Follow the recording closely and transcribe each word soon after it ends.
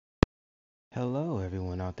Hello,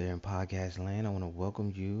 everyone out there in podcast land. I want to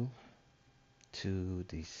welcome you to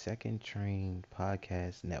the Second Train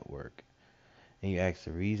Podcast Network. And you ask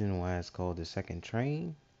the reason why it's called the Second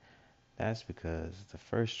Train? That's because the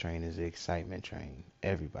first train is the excitement train.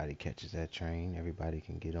 Everybody catches that train, everybody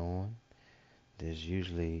can get on. There's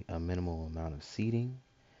usually a minimal amount of seating,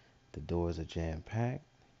 the doors are jam packed,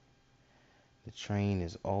 the train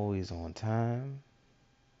is always on time.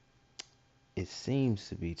 It seems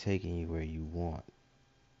to be taking you where you want.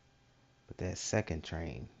 But that second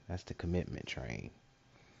train, that's the commitment train.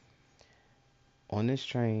 On this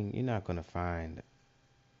train, you're not going to find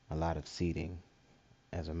a lot of seating.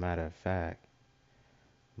 As a matter of fact,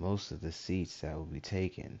 most of the seats that will be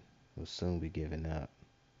taken will soon be given up,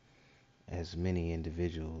 as many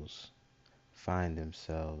individuals find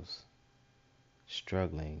themselves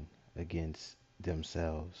struggling against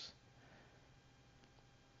themselves.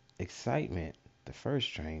 Excitement, the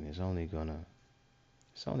first train, is only gonna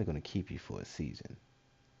keep you for a season.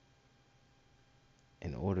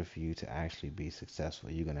 In order for you to actually be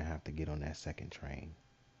successful, you're gonna have to get on that second train.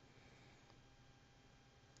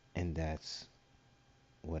 And that's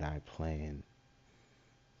what I plan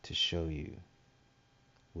to show you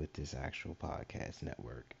with this actual podcast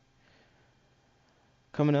network.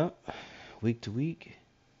 Coming up week to week,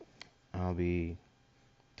 I'll be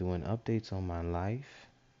doing updates on my life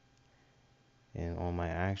and on my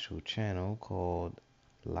actual channel called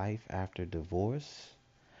Life After Divorce.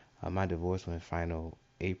 My divorce went final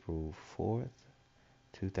April 4th,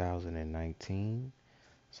 2019.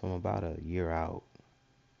 So I'm about a year out.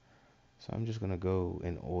 So I'm just going to go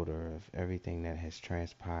in order of everything that has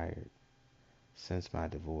transpired since my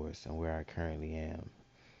divorce and where I currently am,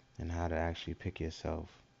 and how to actually pick yourself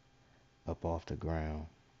up off the ground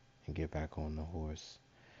and get back on the horse.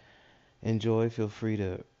 Enjoy. Feel free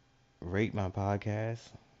to rate my podcast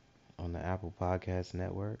on the Apple Podcast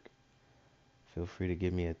Network. Feel free to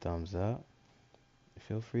give me a thumbs up.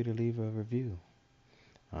 Feel free to leave a review.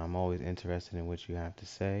 I'm always interested in what you have to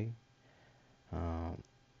say.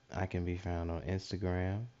 I can be found on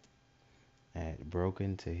Instagram at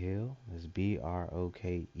Broken to Heal. That's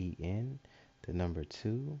Broken, the number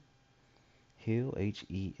 2, Heal,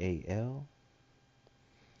 Heal.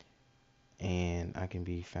 And I can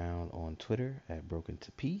be found on Twitter at Broken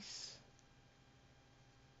to Peace.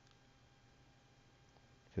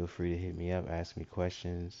 Feel free to hit me up, ask me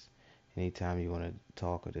questions. Anytime you want to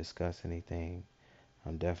talk or discuss anything,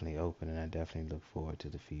 I'm definitely open, and I definitely look forward to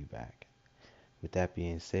the feedback. With that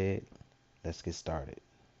being said, let's get started.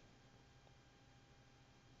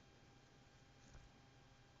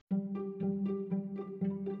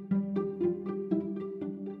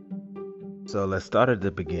 So let's start at the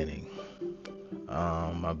beginning.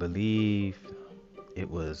 I believe it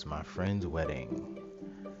was my friend's wedding.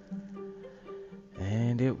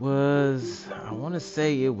 And I want to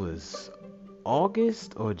say it was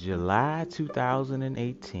August or July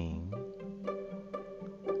 2018.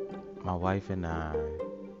 My wife and I,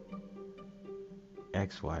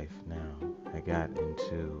 ex-wife now, I got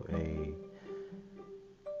into a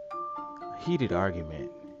heated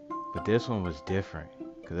argument. But this one was different,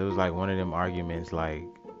 because it was like one of them arguments, like,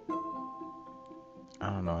 I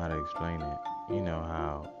don't know how to explain it. You know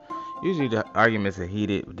how usually the arguments are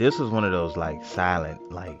heated. This was one of those, like,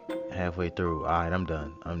 silent, like halfway through, all right, I'm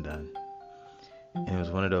done. And it was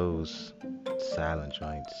one of those silent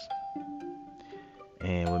joints.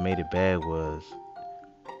 And what made it bad was,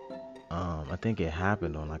 I think it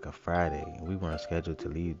happened on like a Friday, and we weren't scheduled to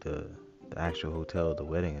leave the actual hotel, the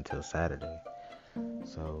wedding, until Saturday.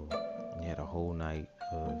 So we had a whole night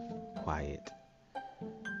of quiet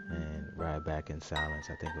and ride back in silence.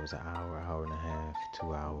 I think it was an hour and a half,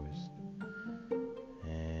 2 hours.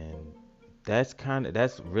 And that's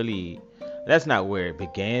not where it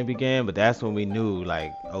began, but that's when we knew,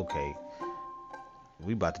 like, okay,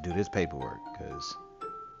 we about to do this paperwork, because,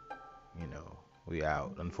 we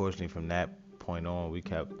out. Unfortunately, from that point on, we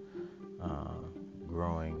kept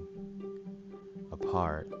growing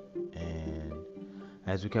apart. And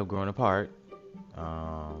as we kept growing apart,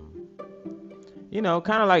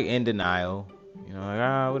 kind of like in denial,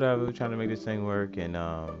 like, whatever, we're trying to make this thing work. And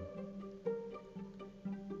I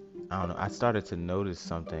don't know, I started to notice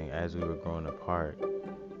something as we were growing apart.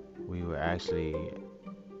 We were actually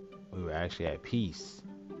at peace.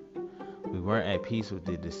 We weren't at peace with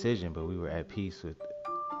the decision, but we were at peace with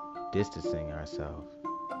distancing ourselves.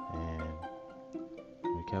 And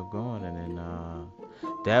we kept going. And then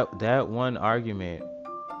that one argument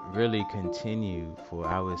really continued for,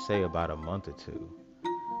 I would say, about a month or two.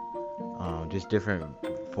 Just different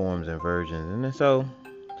forms and versions. And then so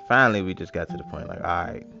finally we just got to the point, like, all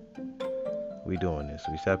right, We doing this.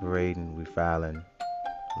 We separating. We filing.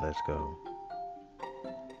 Let's go.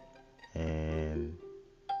 And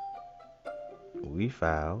we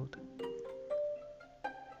filed,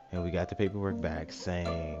 and we got the paperwork back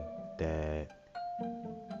saying that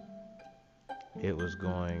it was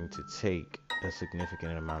going to take a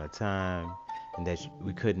significant amount of time, and that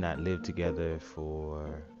we could not live together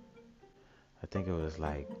for, I think it was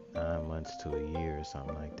like 9 months to a year or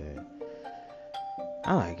something like that.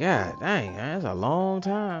 I'm like, God dang, that's a long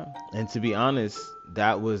time. And to be honest,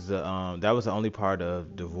 that was the only part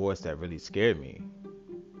of divorce that really scared me.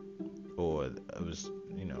 Or it was,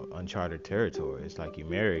 uncharted territory. It's like you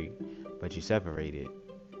married, but you separated.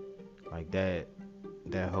 Like that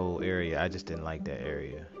whole area, I just didn't like that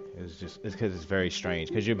area. It's because it's very strange.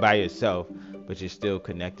 Because you're by yourself, but you're still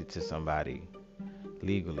connected to somebody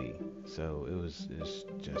legally. So it's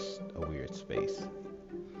just a weird space.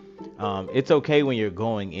 It's okay when you're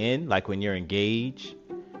going in, like when you're engaged.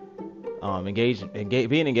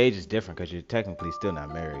 Being engaged is different because you're technically still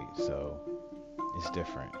not married, so it's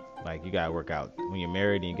different. Like you gotta work out when you're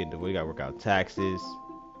married and you get you gotta work out taxes.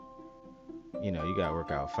 You gotta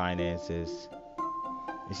work out finances.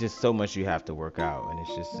 It's just so much you have to work out, and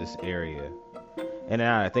it's just this area. And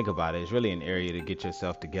now that I think about it, it's really an area to get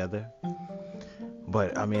yourself together.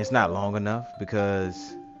 But I mean, it's not long enough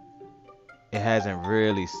because it hasn't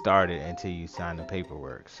really started until you sign the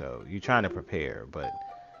paperwork. So you're trying to prepare, but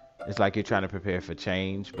it's like you're trying to prepare for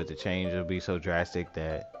change, but the change will be so drastic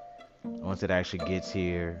that once it actually gets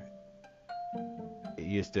here,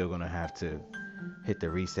 you're still gonna have to hit the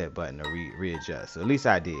reset button to readjust. So at least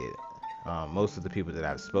I did. Most of the people that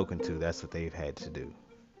I've spoken to, that's what they've had to do.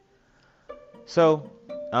 So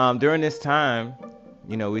during this time,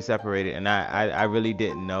 we separated, and I really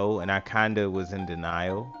didn't know, and I kind of was in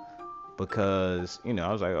denial because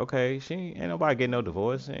I was like, okay, ain't nobody getting no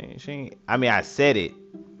divorce. I mean, I said it,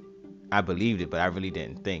 I believed it, but I really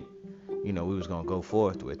didn't think we was gonna go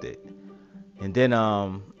forth with it. And then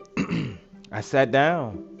I sat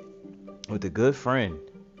down with a good friend,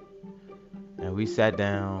 and we sat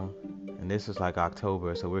down, and this was like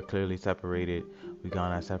October, so we're clearly separated. We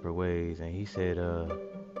gone our separate ways, and he said,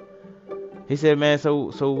 man,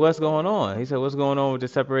 so what's going on? He said, what's going on with the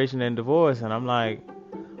separation and divorce? And I'm like,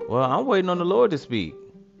 well, I'm waiting on the Lord to speak.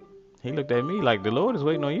 He looked at me like, the Lord is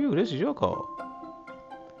waiting on you. This is your call.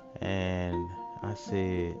 And I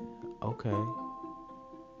said, okay.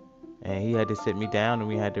 And he had to sit me down, and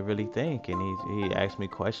we had to really think. And he asked me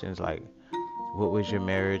questions like, what was your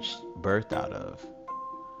marriage birthed out of?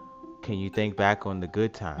 Can you think back on the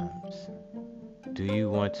good times? Do you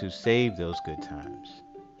want to save those good times?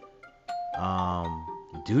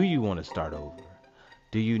 Do you want to start over?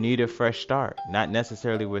 Do you need a fresh start? Not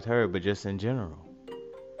necessarily with her, but just in general.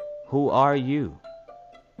 Who are you?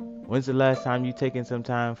 When's the last time you taken some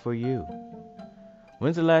time for you?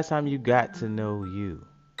 When's the last time you got to know you?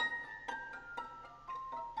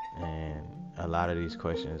 And a lot of these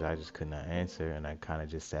questions I just could not answer, and I kind of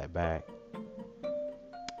just sat back.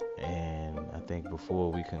 And I think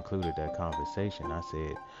before we concluded that conversation, I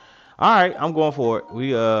said, all right, I'm going for it.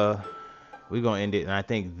 We're gonna end it. And I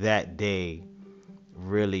think that day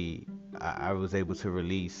really I was able to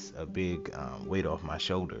release a big weight off my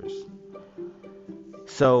shoulders.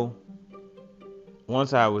 So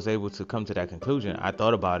once I was able to come to that conclusion, I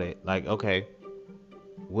thought about it like, okay,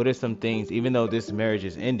 what are some things, even though this marriage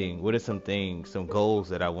is ending, what are some things, some goals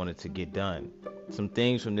that I wanted to get done? Some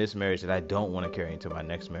things from this marriage that I don't want to carry into my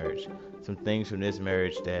next marriage. Some things from this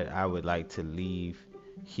marriage that I would like to leave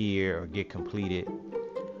here or get completed.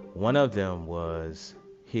 One of them was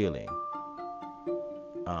healing.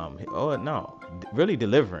 Really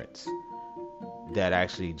deliverance that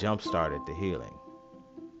actually jump-started the healing.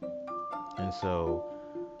 And so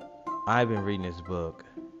I've been reading this book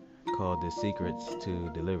called The Secrets to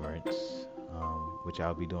Deliverance, which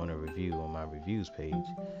I'll be doing a review on my reviews page.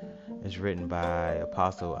 It's written by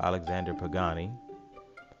Apostle Alexander Pagani,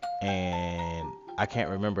 and I can't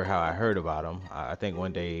remember how I heard about him. I think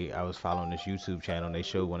one day I was following this YouTube channel, and they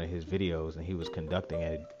showed one of his videos, and he was conducting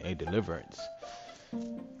a deliverance.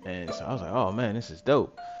 And so I was like, oh man, this is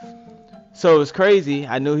dope. So it was crazy.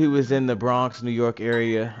 I knew he was in the Bronx, New York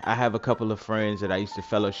area. I have a couple of friends that I used to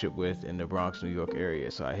fellowship with in the Bronx, New York area.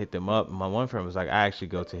 So I hit them up. My one friend was like, I actually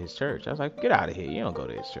go to his church. I was like, get out of here. You don't go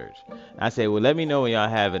to his church. I said, well, let me know when y'all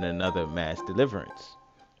having another mass deliverance.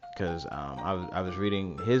 Because I was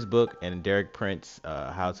reading his book and Derek Prince,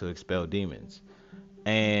 How to Expel Demons.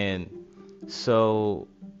 And so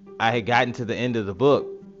I had gotten to the end of the book,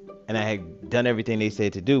 and I had done everything they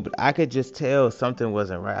said to do, but I could just tell something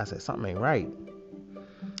wasn't right. I said, something ain't right.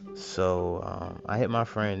 So I hit my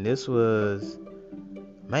friend. This was,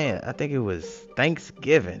 man, I think it was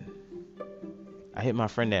Thanksgiving. I hit my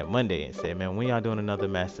friend that Monday and said, man, when y'all doing another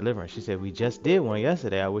mass deliverance? She said, we just did one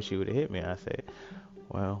yesterday. I wish you would have hit me. I said,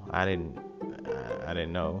 well, I didn't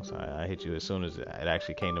know. So I hit you as soon as it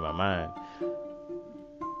actually came to my mind.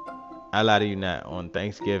 I lie to you not. On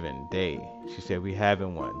Thanksgiving Day, she said, we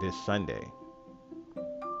having one this Sunday.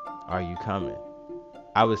 Are you coming?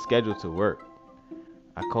 I was scheduled to work.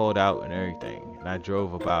 I called out and everything. And I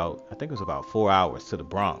drove about, I think it was about 4 hours to the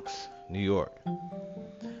Bronx, New York.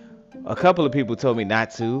 A couple of people told me not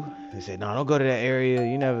to. They said, no, don't go to that area.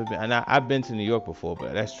 You never been. And I've been to New York before,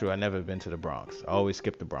 but that's true. I never been to the Bronx. I always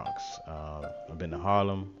skip the Bronx. I've been to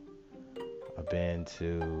Harlem. I've been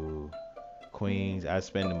to Queens. I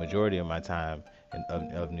spend the majority of my time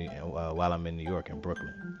while I'm in New York and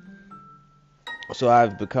Brooklyn. So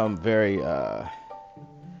I've become very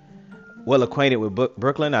well acquainted with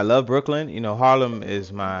Brooklyn. I love Brooklyn. You know, Harlem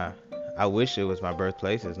is I wish it was my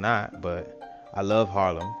birthplace. It's not, but I love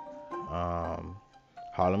Harlem.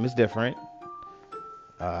 Harlem is different.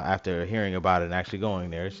 After hearing about it and actually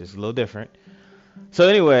going there, it's just a little different. So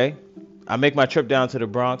anyway, I make my trip down to the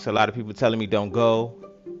Bronx. A lot of people telling me don't go.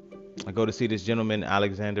 I go to see this gentleman,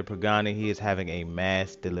 Alexander Pagani. He is having a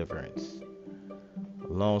mass deliverance.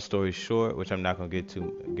 Long story short, which I'm not gonna get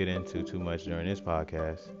into too much during this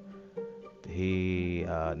podcast. He,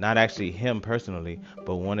 not actually him personally,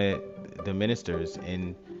 but one of the ministers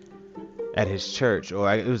at his church,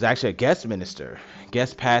 or it was actually a guest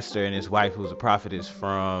pastor, and his wife, who's a prophetess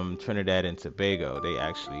from Trinidad and Tobago. They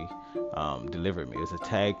actually delivered me. It was a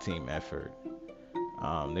tag team effort.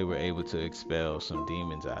 They were able to expel some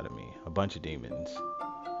demons out of me, a bunch of demons.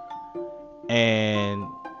 And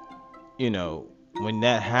you know, when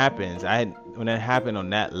that happens, when that happened on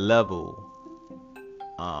that level,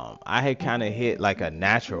 I had kind of hit like a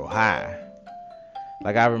natural high.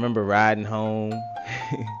 Like I remember riding home.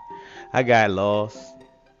 I got lost.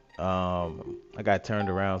 I got turned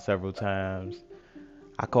around several times.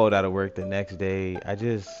 I called out of work the next day. I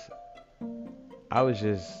was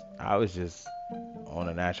just on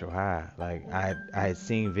a natural high. Like I had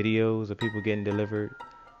seen videos of people getting delivered.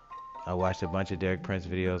 I watched a bunch of Derek Prince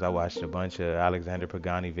videos. I watched a bunch of Alexander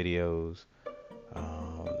Pagani videos.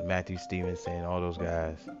 Matthew Stevenson, all those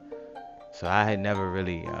guys. So I had never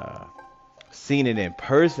really seen it in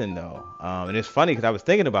person though. And it's funny because I was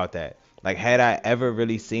thinking about that. Like, had I ever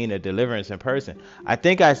really seen a deliverance in person? I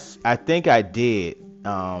think I did.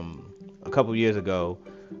 A couple years ago,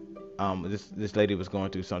 this lady was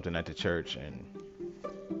going through something at the church, and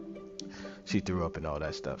she threw up and all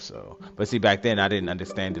that stuff. So, but see, back then I didn't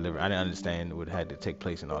understand deliverance. I didn't understand what had to take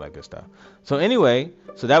place and all that good stuff. So anyway,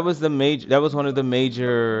 so that was one of the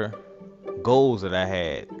major goals that I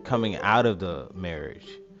had coming out of the marriage.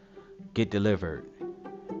 Get delivered.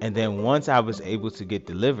 And then once I was able to get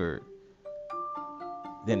delivered,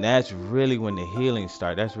 then that's really when the healing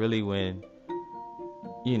started. That's really when,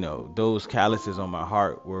 you know, those calluses on my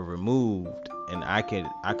heart were removed, and I could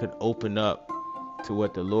open up to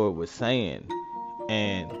what the Lord was saying.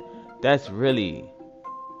 And that's really,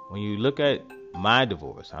 when you look at my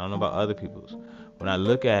divorce, I don't know about other people's, when I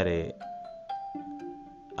look at it,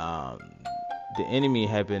 the enemy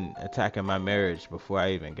had been attacking my marriage before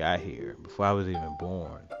I even got here, before I was even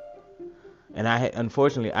born. And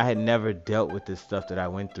unfortunately, I had never dealt with this stuff that I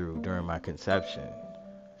went through during my conception.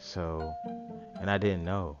 So, and I didn't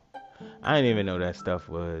know. I didn't even know that stuff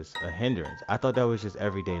was a hindrance. I thought that was just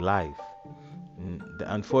everyday life. And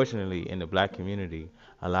unfortunately, in the black community,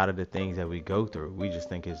 a lot of the things that we go through, we just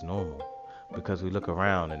think is normal because we look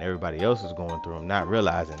around and everybody else is going through them, not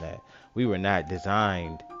realizing that we were not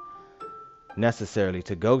designed necessarily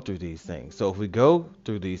to go through these things. So if we go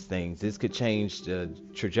through these things, this could change the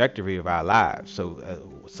trajectory of our lives. So at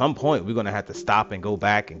some point, we're going to have to stop and go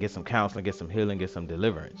back and get some counseling, get some healing, get some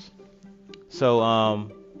deliverance.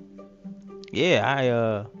 So,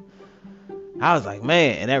 yeah, I was like,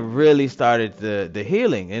 man, and that really started the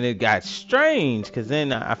healing. And it got strange because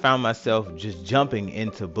then I found myself just jumping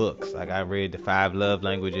into books. Like I read the 5 love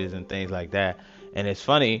languages and things like that. And it's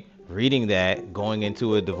funny reading that, going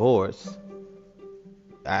into a divorce.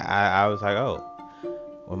 I was like, oh,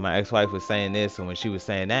 when my ex-wife was saying this and when she was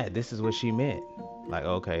saying that, this is what she meant. Like,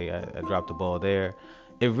 okay, I dropped the ball there.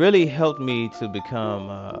 It really helped me to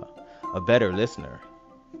become a better listener.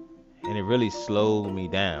 And it really slowed me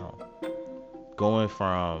down. Going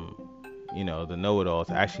from, you know, the know-it-all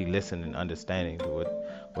to actually listening and understanding to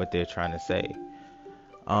what they're trying to say.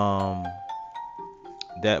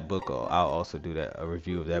 That book, I'll also do a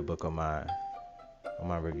review of that book on my on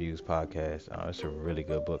my reviews podcast. It's a really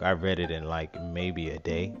good book. I read it in like maybe a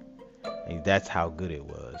day, and that's how good it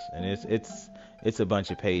was. And it's a bunch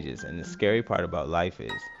of pages. And the scary part about life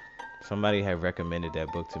is somebody had recommended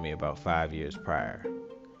that book to me about 5 years prior,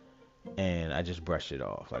 and I just brushed it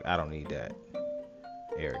off. Like I don't need that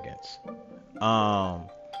arrogance. Um,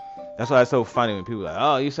 that's why it's so funny when people are like,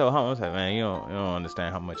 "Oh, you so humble." I was like, man, you don't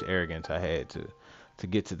understand how much arrogance I had to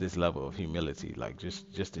get to this level of humility. Like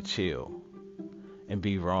just to chill and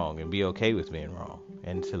be wrong and be okay with being wrong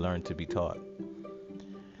and to learn to be taught.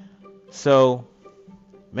 So,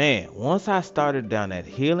 man, once I started down that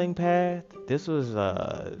healing path, this was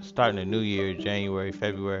starting the new year, January,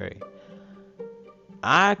 February.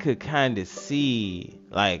 I could kind of see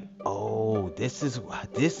like, oh, this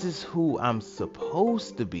is who I'm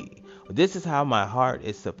supposed to be. This is how my heart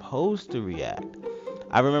is supposed to react.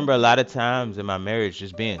 I remember a lot of times in my marriage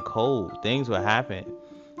just being cold. Things would happen,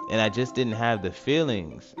 and I just didn't have the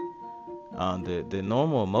feelings, the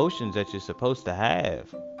normal emotions that you're supposed to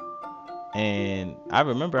have. And I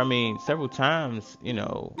remember, I mean, several times,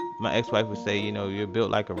 my ex-wife would say, you're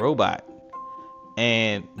built like a robot.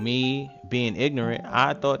 And me being ignorant,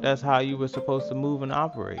 I thought that's how you were supposed to move and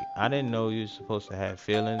operate. I didn't know you were supposed to have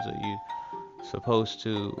feelings or you supposed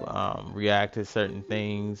to react to certain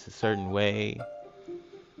things a certain way.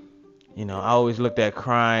 I always looked at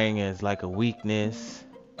crying as like a weakness.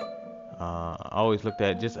 I always looked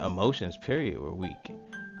at just emotions, period, were weak.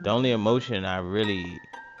 The only emotion I really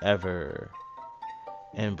ever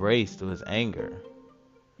embraced was anger.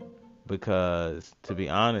 Because, to be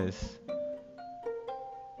honest,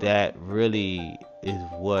 that really is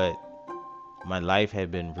what my life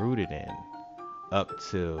had been rooted in up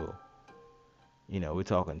to, we're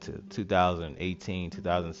talking to 2018,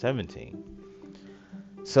 2017.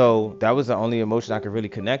 So that was the only emotion I could really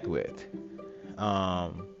connect with.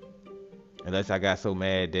 Unless I got so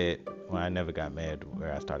mad that, well, I never got mad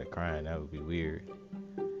where I started crying. That would be weird.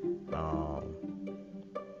 Um,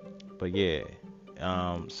 but yeah.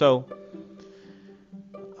 So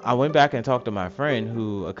I went back and talked to my friend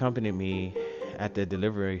who accompanied me at the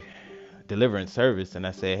deliverance service, and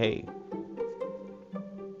I said, "Hey,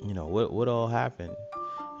 what all happened?"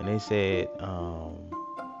 And they said,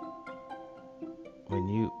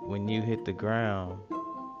 when you hit the ground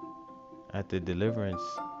at the deliverance,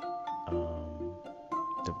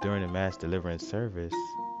 during the mass deliverance service,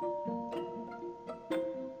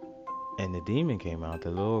 and the demon came out,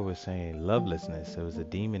 the Lord was saying lovelessness. It was a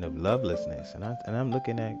demon of lovelessness, and I'm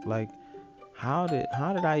looking at like, how did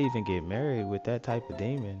I even get married with that type of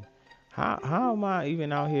demon? How am I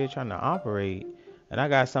even out here trying to operate, and I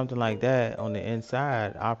got something like that on the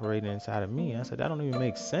inside operating inside of me? I said that don't even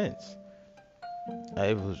make sense.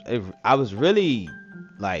 I was really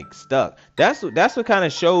like stuck. That's what kind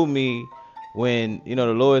of showed me when the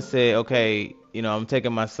Lord said, okay, I'm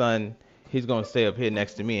taking my son. He's gonna stay up here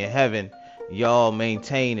next to me in heaven. Y'all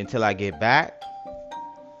maintain until I get back.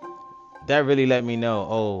 That really let me know,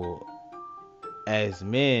 oh, as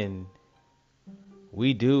men,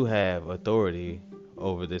 we do have authority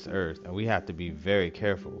over this earth, and we have to be very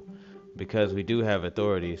careful because we do have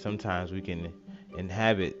authority. Sometimes we can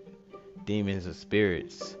inhabit demons or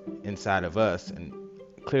spirits inside of us and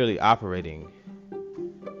clearly operating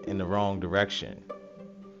in the wrong direction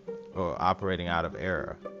or operating out of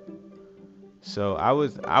error. So I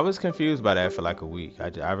was confused by that for like a week.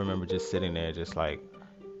 I remember just sitting there just like,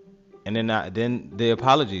 and then the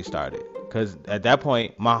apology started, because at that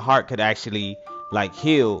point my heart could actually like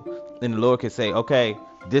heal, and the Lord could say, okay,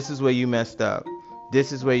 this is where you messed up.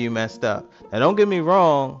 This is where you messed up. Now don't get me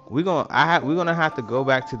wrong, we're gonna have to go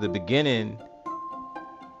back to the beginning.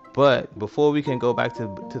 But before we can go back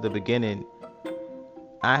to the beginning,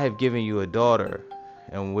 I have given you a daughter,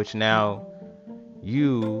 in which now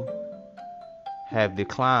you have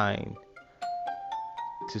declined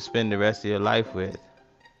to spend the rest of your life with.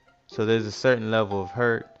 So there's a certain level of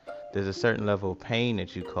hurt, there's a certain level of pain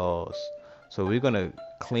that you cause. So we're gonna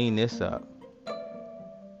clean this up.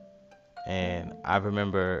 And I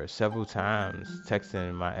remember several times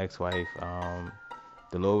texting my ex-wife,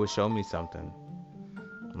 the Lord would show me something.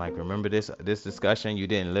 Like, remember this discussion? You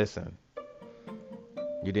didn't listen.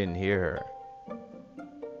 You didn't hear her.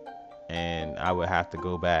 And I would have to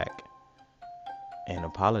go back and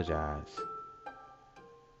apologize.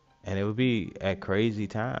 And it would be at crazy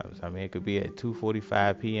times. I mean, it could be at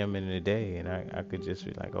 2:45 p.m. in the day, and I could just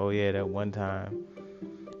be like, oh yeah, that one time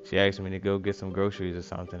she asked me to go get some groceries or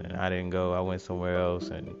something, and I didn't go. I went somewhere else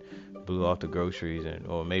and blew off the groceries,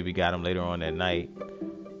 or maybe got them later on that night,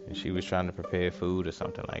 and she was trying to prepare food or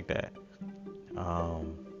something like that.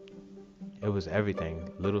 It was everything,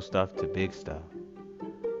 little stuff to big stuff.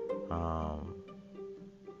 Um,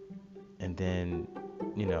 and then,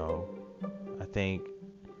 you know, I think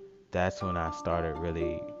that's when I started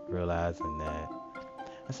really realizing that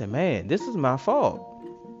I said, man, this is my fault.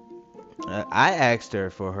 I asked her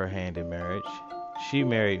for her hand in marriage. She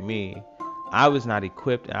married me. I was not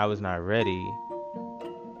equipped and I was not ready,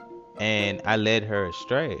 and I led her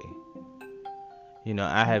astray.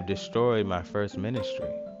 I have destroyed my first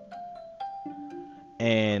ministry.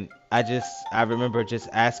 And I remember just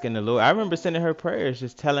asking the Lord. I remember sending her prayers,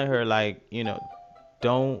 just telling her, like,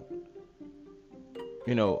 don't,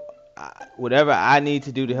 you know, whatever I need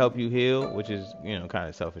to do to help you heal, which is, kind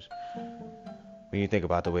of selfish when you think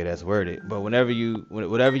about the way that's worded. But whatever you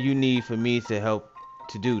need for me to help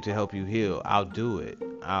you heal, I'll do it.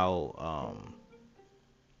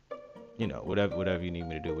 Whatever you need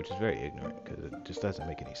me to do, which is very ignorant because it just doesn't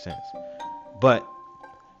make any sense. But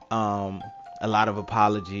a lot of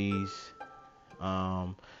apologies.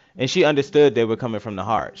 And she understood they were coming from the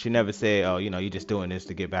heart. She never said, "Oh, you're just doing this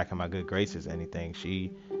to get back in my good graces," or anything.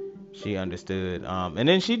 She understood. And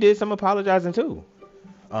then she did some apologizing too.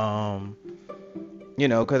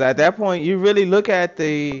 Because at that point you really look at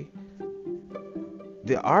the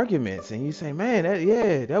arguments and you say, "Man,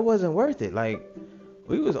 that wasn't worth it." Like,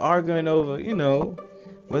 we was arguing over,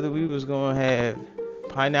 whether we was gonna have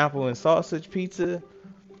pineapple and sausage pizza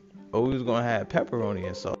or we was gonna have pepperoni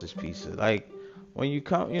and sausage pizza. Like, when you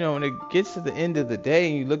come, when it gets to the end of the day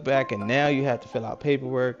and you look back and now you have to fill out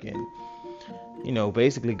paperwork and,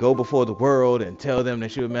 basically go before the world and tell them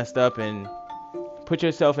that you messed up and put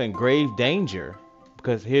yourself in grave danger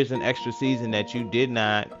because here's an extra season that you did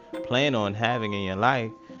not plan on having in your life.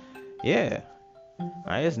 Yeah,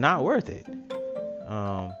 right, it's not worth it.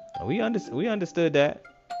 We understood that,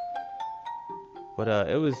 but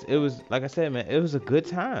it was like I said, man, it was a good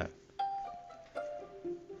time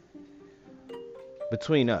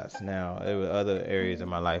between us. Now, there were other areas of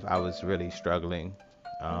my life I was really struggling.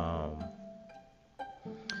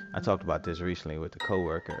 I talked about this recently with a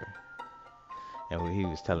coworker, and he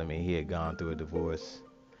was telling me he had gone through a divorce,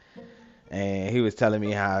 and he was telling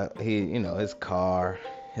me how his car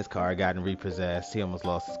had gotten repossessed. He almost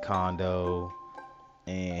lost his condo,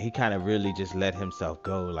 and he kind of really just let himself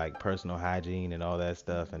go, like personal hygiene and all that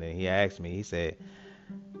stuff. And then he asked me, he said,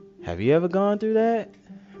 "Have you ever gone through that?"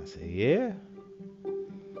 I said, "Yeah."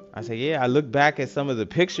 I said, "Yeah, I look back at some of the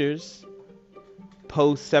pictures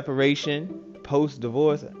post-separation,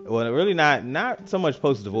 post-divorce. Well, really not so much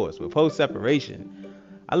post-divorce, but post-separation.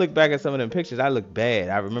 I look back at some of them pictures. I look bad.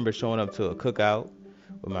 I remember showing up to a cookout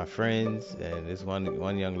with my friends, and this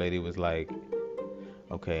one young lady was like,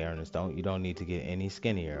 'Okay, Ernest, you don't need to get any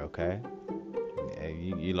skinnier, okay?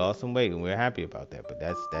 You lost some weight, and we're happy about that, but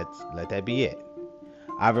that's let that be it.'"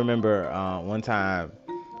 I remember one time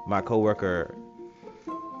my coworker,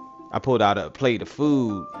 I pulled out a plate of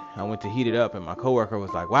food. I went to heat it up, and my coworker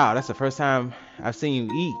was like, "Wow, that's the first time I've seen you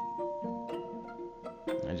eat."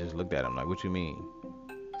 I just looked at him like, "What you mean?"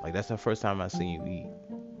 Like, "That's the first time I've seen you eat."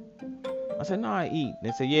 I said, "No, I eat."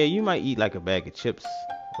 They said, "Yeah, you might eat like a bag of chips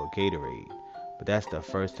or Gatorade, but that's the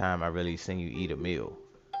first time I really seen you eat a meal."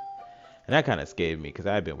 And that kind of scared me because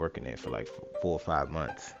I had been working there for like 4 or 5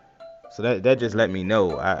 months. So that just let me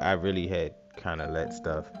know I really had kind of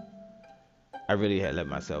I really had let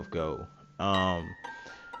myself go.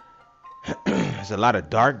 There's a lot of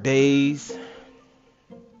dark days.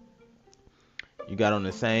 You got on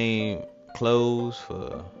the same clothes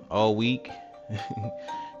for all week.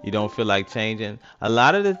 You don't feel like changing. A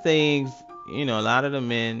lot of the things, a lot of the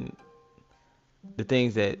men, the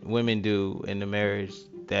things that women do in the marriage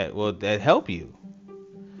that help you,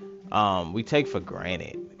 we take for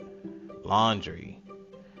granted. Laundry,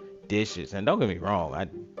 dishes, and don't get me wrong, I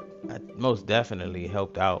most definitely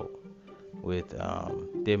helped out with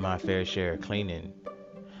did my fair share of cleaning,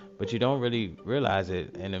 but you don't really realize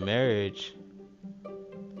it in a marriage.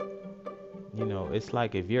 It's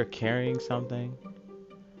like if you're carrying something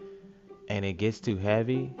and it gets too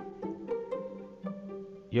heavy,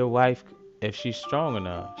 your wife, if she's strong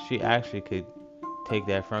enough, she actually could take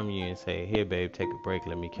that from you and say, "Here, babe, take a break,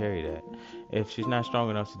 let me carry that." If she's not strong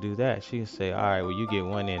enough to do that, she can say, "All right, well, you get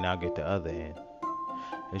one end, I'll get the other end."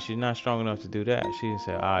 If she's not strong enough to do that, she can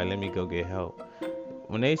say, "All right, let me go get help."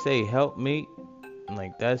 When they say help me,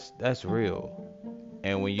 like, that's real.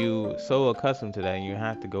 And when you so accustomed to that and you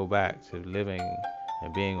have to go back to living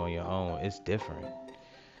and being on your own, it's different.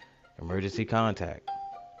 Emergency contact.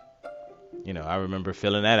 I remember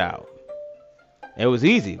filling that out. It was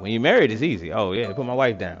easy. When you're married, it's easy. Oh, yeah, put my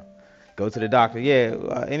wife down. Go to the doctor. Yeah,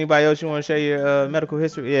 anybody else you want to share your medical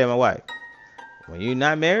history? Yeah, my wife. When you're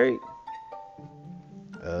not married,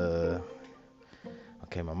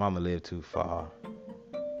 Okay, my mama lived too far.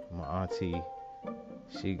 My auntie,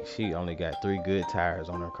 she only got 3 good tires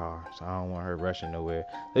on her car, so I don't want her rushing nowhere.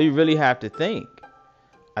 So you really have to think.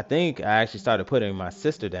 I think I actually started putting my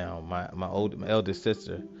sister down, my eldest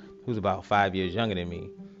sister, who's about 5 years younger than me,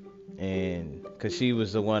 and because she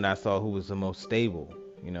was the one I saw who was the most stable.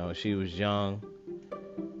 She was young,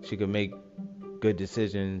 she could make good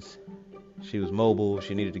decisions, she was mobile,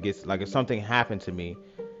 she needed to get, like, if something happened to me,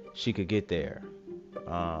 she could get there.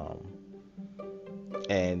 Um,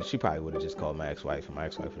 and she probably would have just called my ex-wife, and my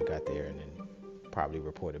ex-wife would have got there and then probably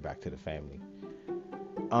reported back to the family.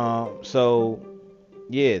 So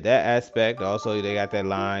yeah, that aspect. Also, they got that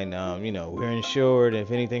line, we're insured.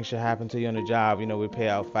 If anything should happen to you on the job, we pay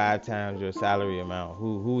out 5 times your salary amount.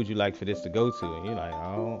 Who would you like for this to go to? And you're like,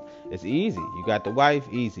 oh, it's easy. You got the wife,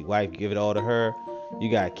 easy. Wife, give it all to her. You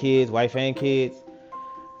got kids, wife and kids.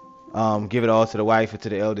 Give it all to the wife or to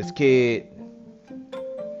the eldest kid.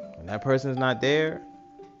 When that person's not there,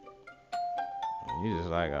 you just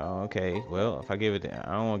like, oh, okay. Well, if I give it,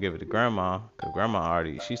 I don't want to give it to grandma, cause grandma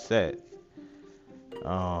already, she set.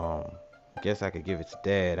 Um, Guess I could give it to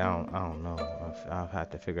dad. I don't know. I'll have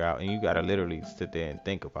to figure out. And you gotta literally sit there and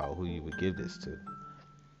think about who you would give this to.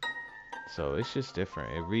 So it's just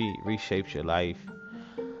different. It reshapes your life.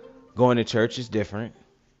 Going to church is different.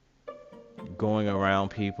 Going around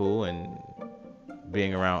people and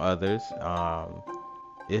being around others.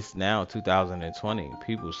 It's now 2020.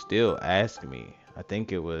 People still ask me. I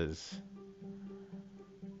think it was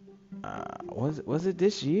it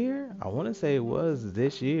this year? I want to say it was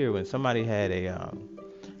this year when somebody had a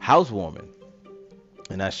housewarming,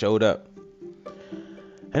 and I showed up,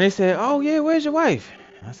 and they said, "Oh yeah, where's your wife?"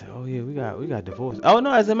 And I said, "Oh yeah, we got divorced." Oh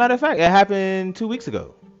no, as a matter of fact, it happened 2 weeks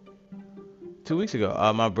ago. 2 weeks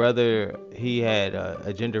ago, my brother, he had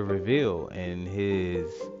a gender reveal, and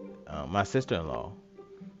his my sister-in-law,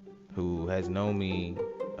 who has known me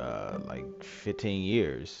like 15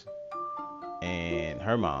 years, and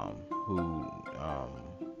her mom, who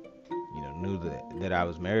knew that I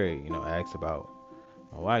was married, asked about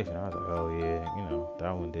my wife, and I was like, oh yeah,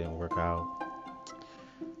 that one didn't work out.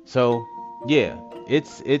 So yeah,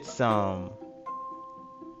 it's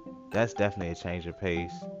that's definitely a change of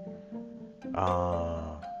pace.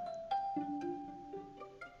 Uh,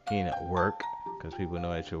 Work, because people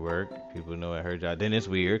know at your work, people know at her job. Then it's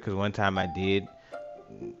weird because one time I did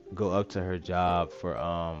go up to her job for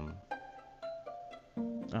I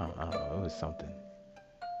don't know, it was something.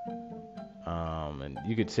 And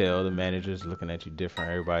you could tell the manager's looking at you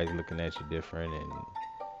different. Everybody's looking at you different, and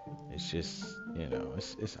it's just,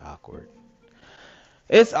 it's awkward.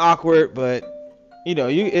 It's awkward, but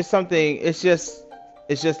it's something. It's just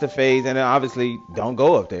a phase, and then obviously don't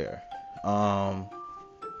go up there. Um,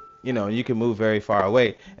 you can move very far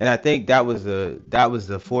away, and I think that was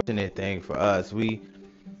the fortunate thing for us. We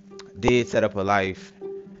did set up a life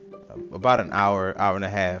about an hour and a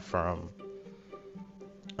half from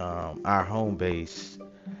our home base,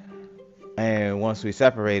 and once we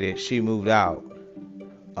separated, she moved out.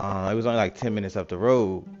 It was only like 10 minutes up the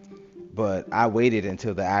road, but I waited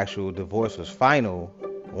until the actual divorce was final.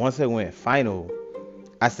 Once it went final,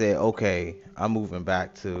 I said, okay, I'm moving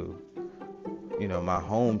back to, my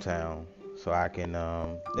hometown, so I can,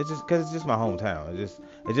 it's just because it's just my hometown.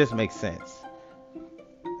 It just makes sense.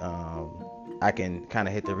 I can kind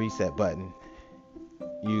of hit the reset button,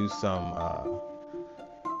 use some,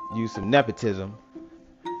 use some nepotism,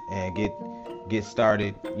 and get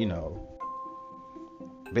started.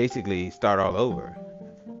 Basically start all over.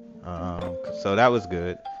 So that was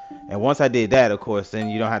good. And once I did that, of course, then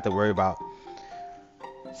you don't have to worry about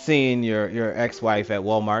seeing your ex-wife at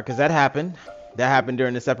Walmart, because that happened. That happened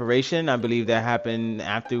during the separation. I believe that happened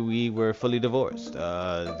after we were fully divorced. It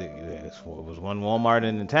was one Walmart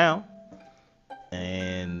in the town,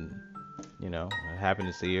 and I happened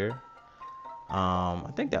to see her.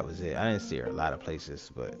 I think that was it. I didn't see her a lot of places,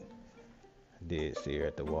 but I did see her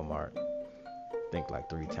at the Walmart. I think like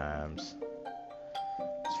 3 times.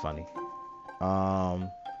 It's funny. Um,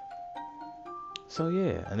 so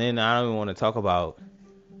yeah, and then I don't even want to talk about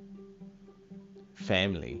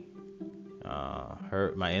family.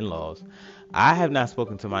 My in-laws. I have not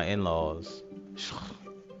spoken to my in-laws.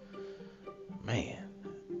 Man,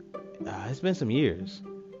 it's been some years.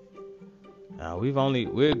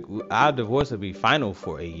 Our divorce will be final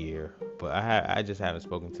for a year, but I just haven't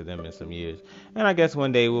spoken to them in some years. And I guess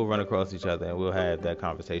one day we'll run across each other and we'll have that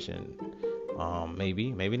conversation.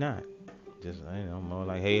 Maybe not. Just more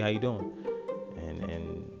like, hey, how you doing?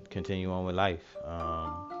 And continue on with life.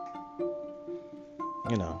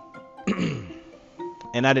 You know.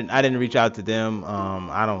 And I didn't reach out to them.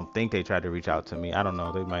 I don't think they tried to reach out to me. I don't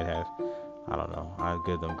know. They might have. I don't know. I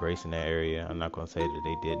give them grace in that area. I'm not gonna say that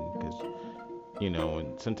they didn't, because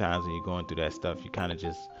sometimes when you're going through that stuff, you kind of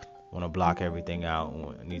just want to block everything out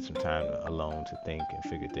and need some time alone to think and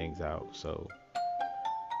figure things out. So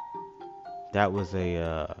that was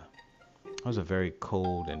a very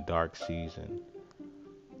cold and dark season.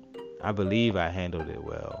 I believe I handled it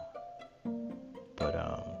well, but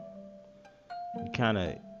you kind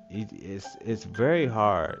of it's very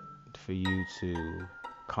hard for you to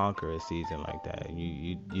conquer a season like that.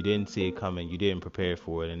 You didn't see it coming, you didn't prepare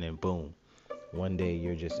for it, and then boom, one day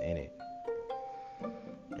you're just in it.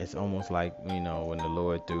 It's almost like, when the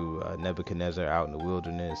Lord threw Nebuchadnezzar out in the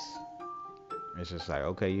wilderness. It's just like,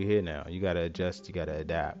 okay, you're here now. You gotta adjust, you gotta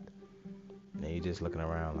adapt. And you're just looking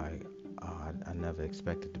around like, oh, I never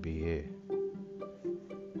expected to be here.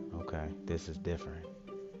 Okay, this is different.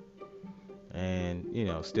 And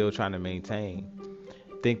still trying to maintain.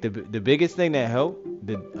 I think the biggest thing that helped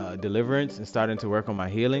the deliverance and starting to work on my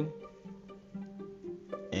healing.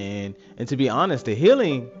 And to be honest, the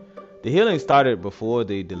healing started before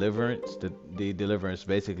the deliverance. The deliverance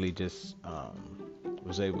basically just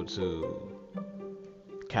was able to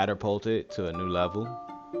catapult it to a new level,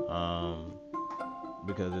 um,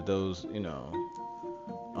 because of those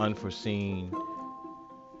unforeseen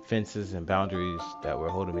fences and boundaries that were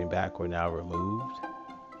holding me back were now removed.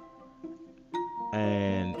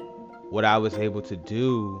 And what I was able to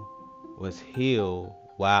do was heal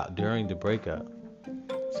while during the breakup.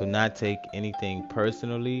 So not take anything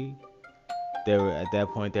personally. At that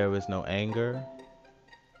point there was no anger.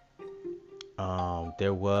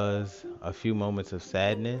 There was a few moments of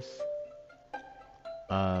sadness.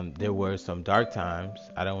 There were some dark times.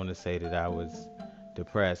 I don't want to say that I was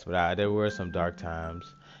depressed, but there were some dark times.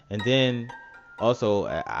 And then also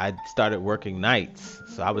I started working nights,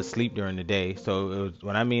 so I would sleep during the day. So it was,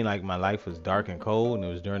 when I mean like my life was dark and cold, and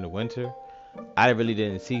it was during the winter, I really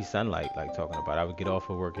didn't see sunlight like talking about. I would get off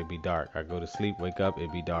of work, it'd be dark. I'd go to sleep, wake up,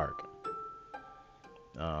 it'd be dark.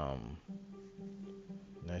 Um,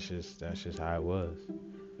 that's just how it was.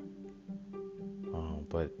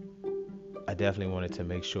 But I definitely wanted to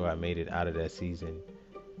make sure I made it out of that season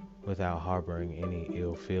without harboring any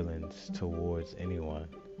ill feelings towards anyone.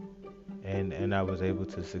 And I was able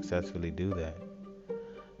to successfully do that.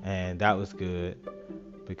 And that was good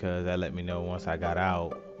because that let me know once I got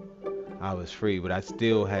out, I was free. But I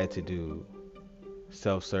still had to do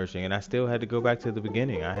self-searching, and I still had to go back to the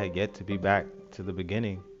beginning. I had yet to be back to the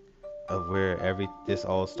beginning of where this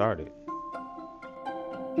all started.